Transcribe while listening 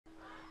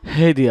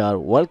Hey there,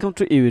 welcome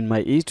to you in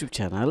my YouTube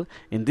channel.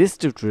 In this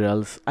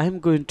tutorials, I am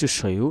going to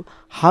show you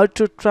how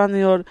to turn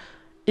your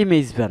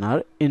image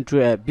banner into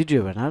a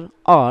video banner,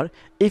 or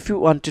if you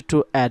wanted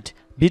to add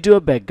video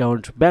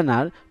background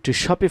banner to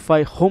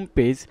Shopify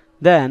homepage,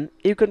 then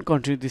you can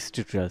continue this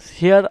tutorials.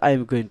 Here I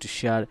am going to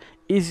share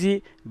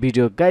easy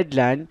video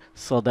guideline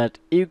so that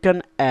you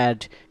can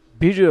add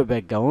video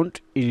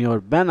background in your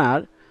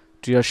banner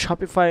to your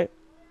Shopify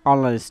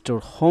online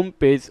store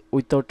homepage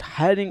without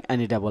hiring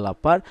any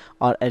developer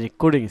or any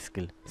coding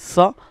skill.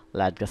 So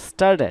let's get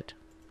started.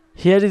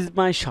 Here is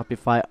my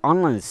Shopify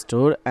online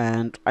store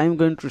and I'm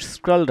going to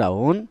scroll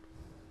down.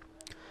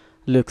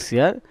 Looks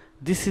here,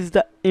 this is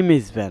the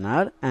image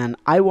banner and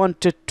I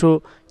wanted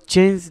to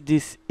change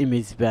this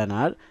image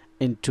banner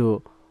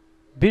into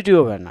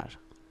video banner,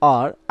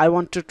 or I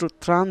wanted to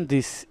turn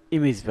this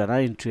image banner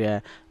into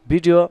a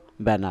video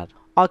banner.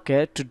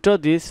 Okay, to do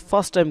this,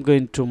 first I'm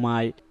going to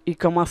my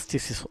e-commerce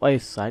thesis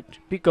website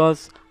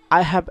because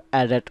I have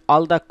added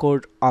all the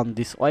code on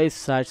this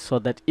website so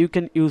that you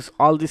can use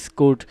all this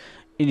code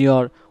in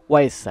your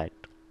website.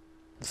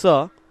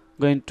 So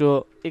going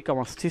to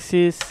e-commerce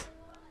thesis,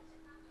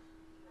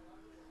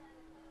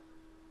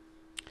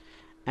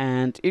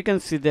 and you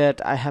can see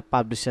that I have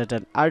published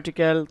an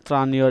article,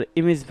 turn your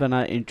image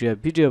banner into a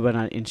video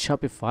banner in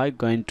Shopify.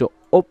 Going to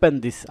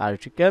open this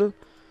article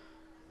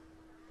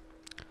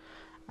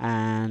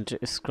and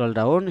scroll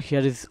down. Here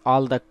is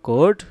all the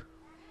code.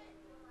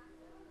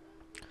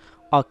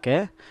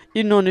 Okay,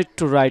 you no need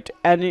to write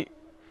any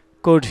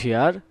code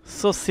here,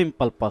 so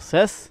simple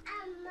process.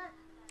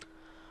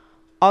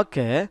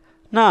 Okay,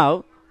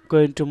 now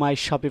going to my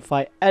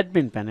Shopify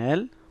admin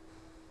panel.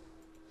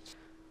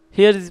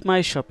 Here is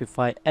my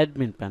Shopify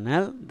admin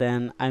panel.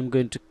 Then I'm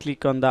going to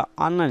click on the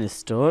online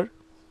store.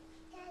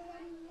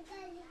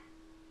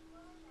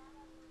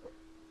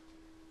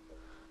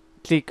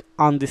 Click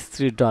on this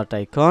three dot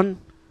icon,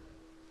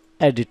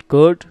 edit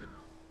code,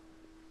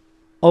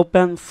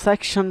 open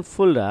section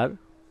folder,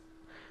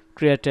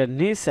 create a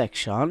new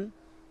section,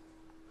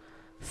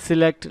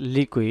 select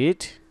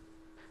liquid,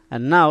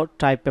 and now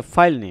type a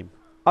file name.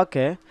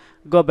 Okay,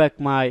 go back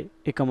my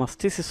e-commerce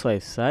thesis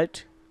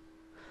website.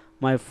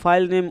 My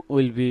file name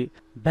will be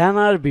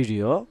banner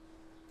video.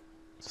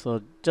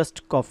 So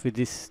just copy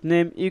this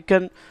name. You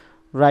can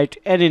write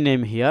any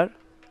name here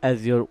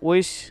as your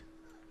wish.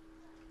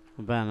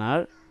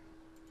 Banner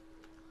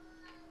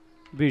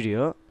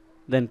video,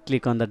 then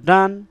click on the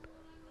done.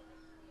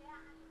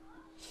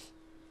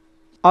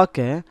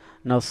 Okay,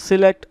 now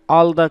select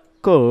all the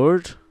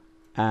code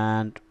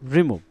and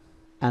remove,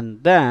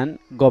 and then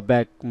go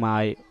back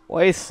my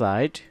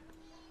website,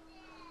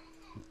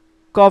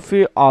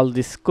 copy all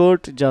this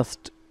code,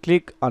 just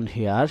click on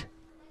here,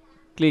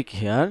 click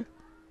here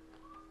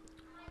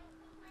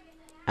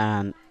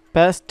and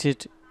paste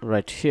it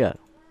right here.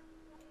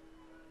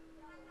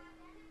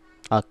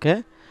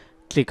 Okay,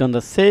 click on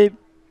the save,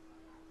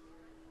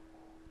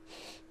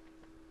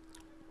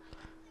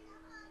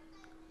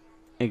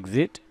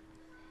 exit.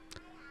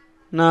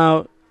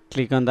 Now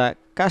click on the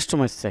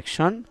customize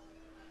section.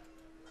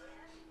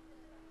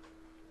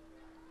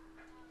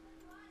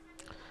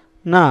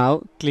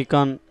 Now click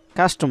on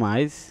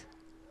customize,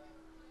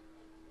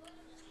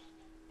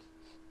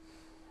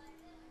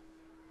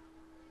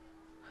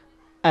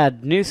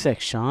 add new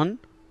section,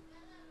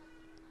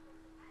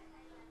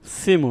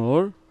 see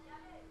more,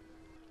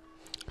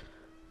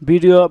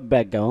 video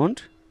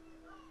background,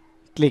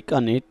 click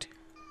on it,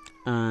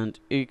 and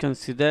you can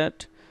see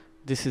that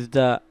this is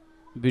the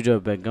video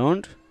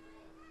background,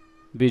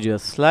 video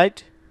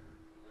slide.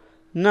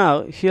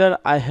 Now here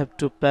I have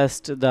to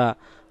paste the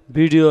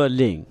video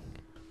link.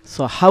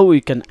 So how we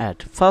can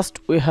add? First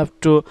we have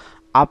to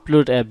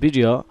upload a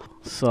video.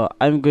 So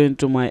I'm going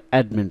to my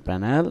admin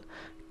panel,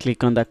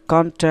 click on the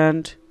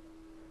content,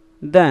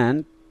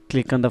 then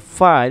click on the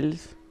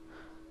files.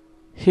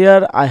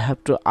 Here I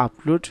have to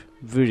upload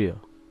video.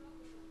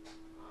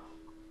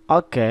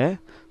 Okay,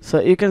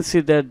 so you can see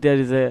that there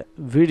is a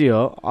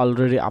video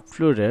already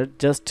uploaded.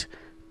 Just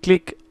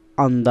click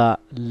on the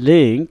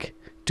link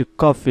to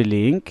copy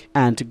link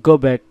and go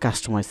back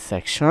customize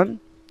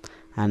section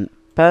and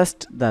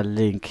paste the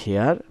link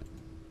here.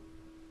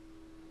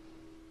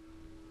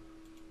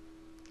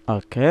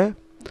 Okay,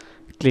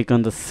 click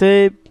on the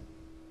save.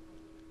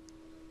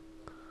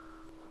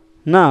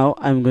 Now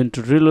I'm going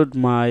to reload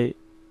my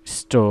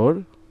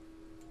store,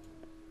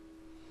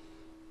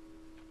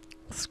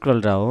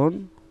 scroll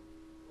down.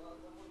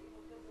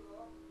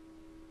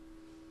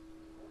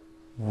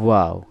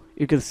 Wow,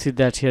 you can see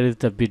that here is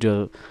the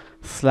video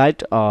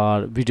slide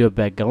or video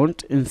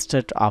background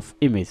instead of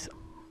image.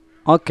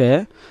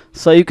 Okay,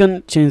 so you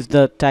can change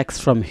the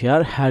text from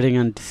here, heading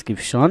and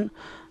description.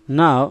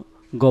 Now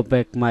go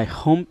back my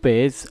home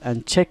page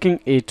and checking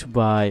it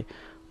by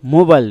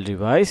mobile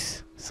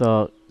device.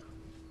 So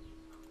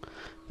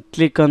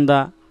click on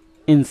the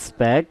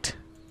inspect,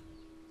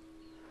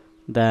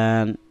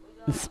 then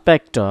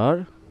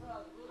inspector,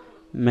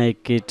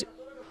 make it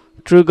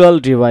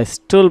toggle device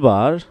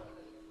toolbar,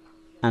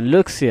 and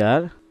looks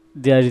here,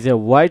 there is a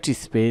white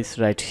space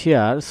right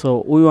here,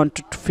 so we want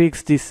to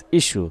fix this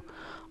issue.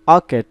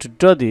 Okay, to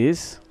do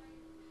this,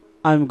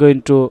 I'm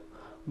going to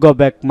go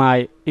back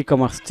my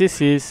e-commerce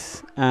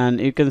thesis, and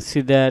you can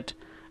see that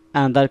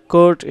another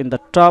code in the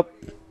top,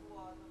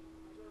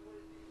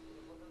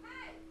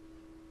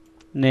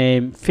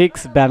 name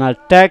fix banner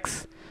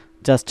text.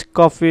 Just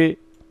copy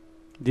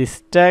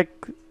this tag,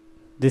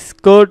 this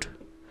code,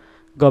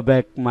 go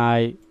back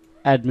my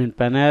admin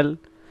panel,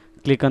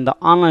 click on the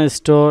online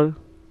store,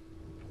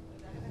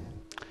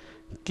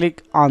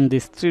 click on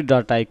this three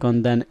dot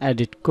icon, then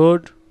edit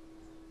code,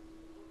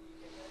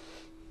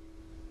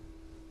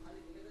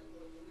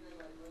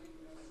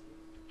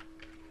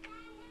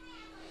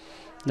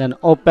 then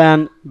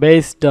open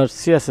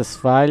base.css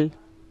file,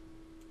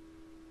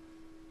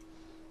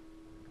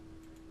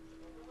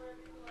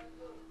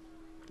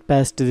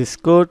 paste this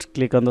code,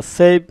 click on the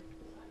save,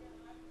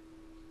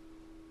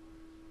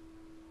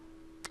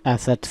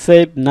 asset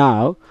save.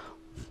 Now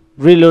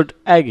reload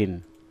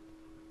again.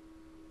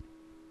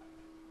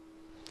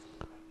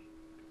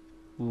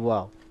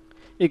 Wow,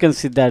 you can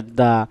see that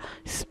the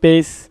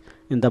space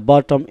in the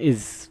bottom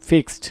is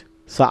fixed.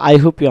 So I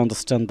hope you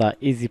understand the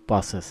easy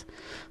process.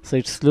 So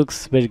it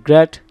looks very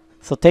great.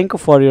 So thank you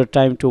for your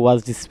time to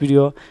watch this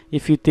video.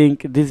 If you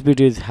think this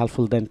video is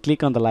helpful, then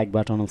click on the like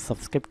button and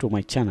subscribe to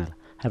my channel.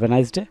 Have a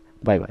nice day.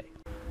 Bye bye.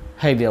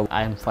 Hey there,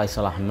 I am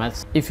Faisal Ahmed.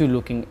 If you're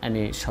looking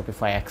any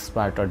Shopify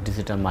expert or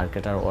digital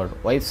marketer or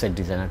website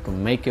designer to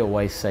make your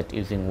website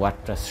using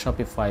WordPress,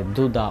 Shopify,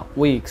 Duda,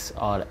 Wix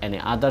or any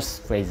other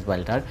page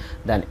builder,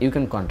 then you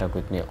can contact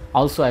with me.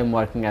 Also, I'm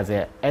working as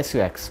a SEO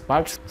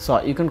expert,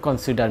 so you can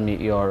consider me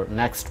your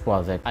next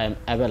project. I am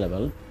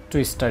available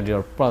to start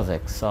your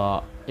project.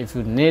 So if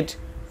you need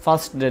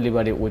fast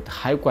delivery with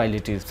high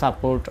quality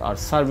support or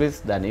service,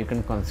 then you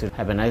can consider.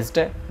 Have a nice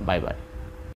day. Bye bye.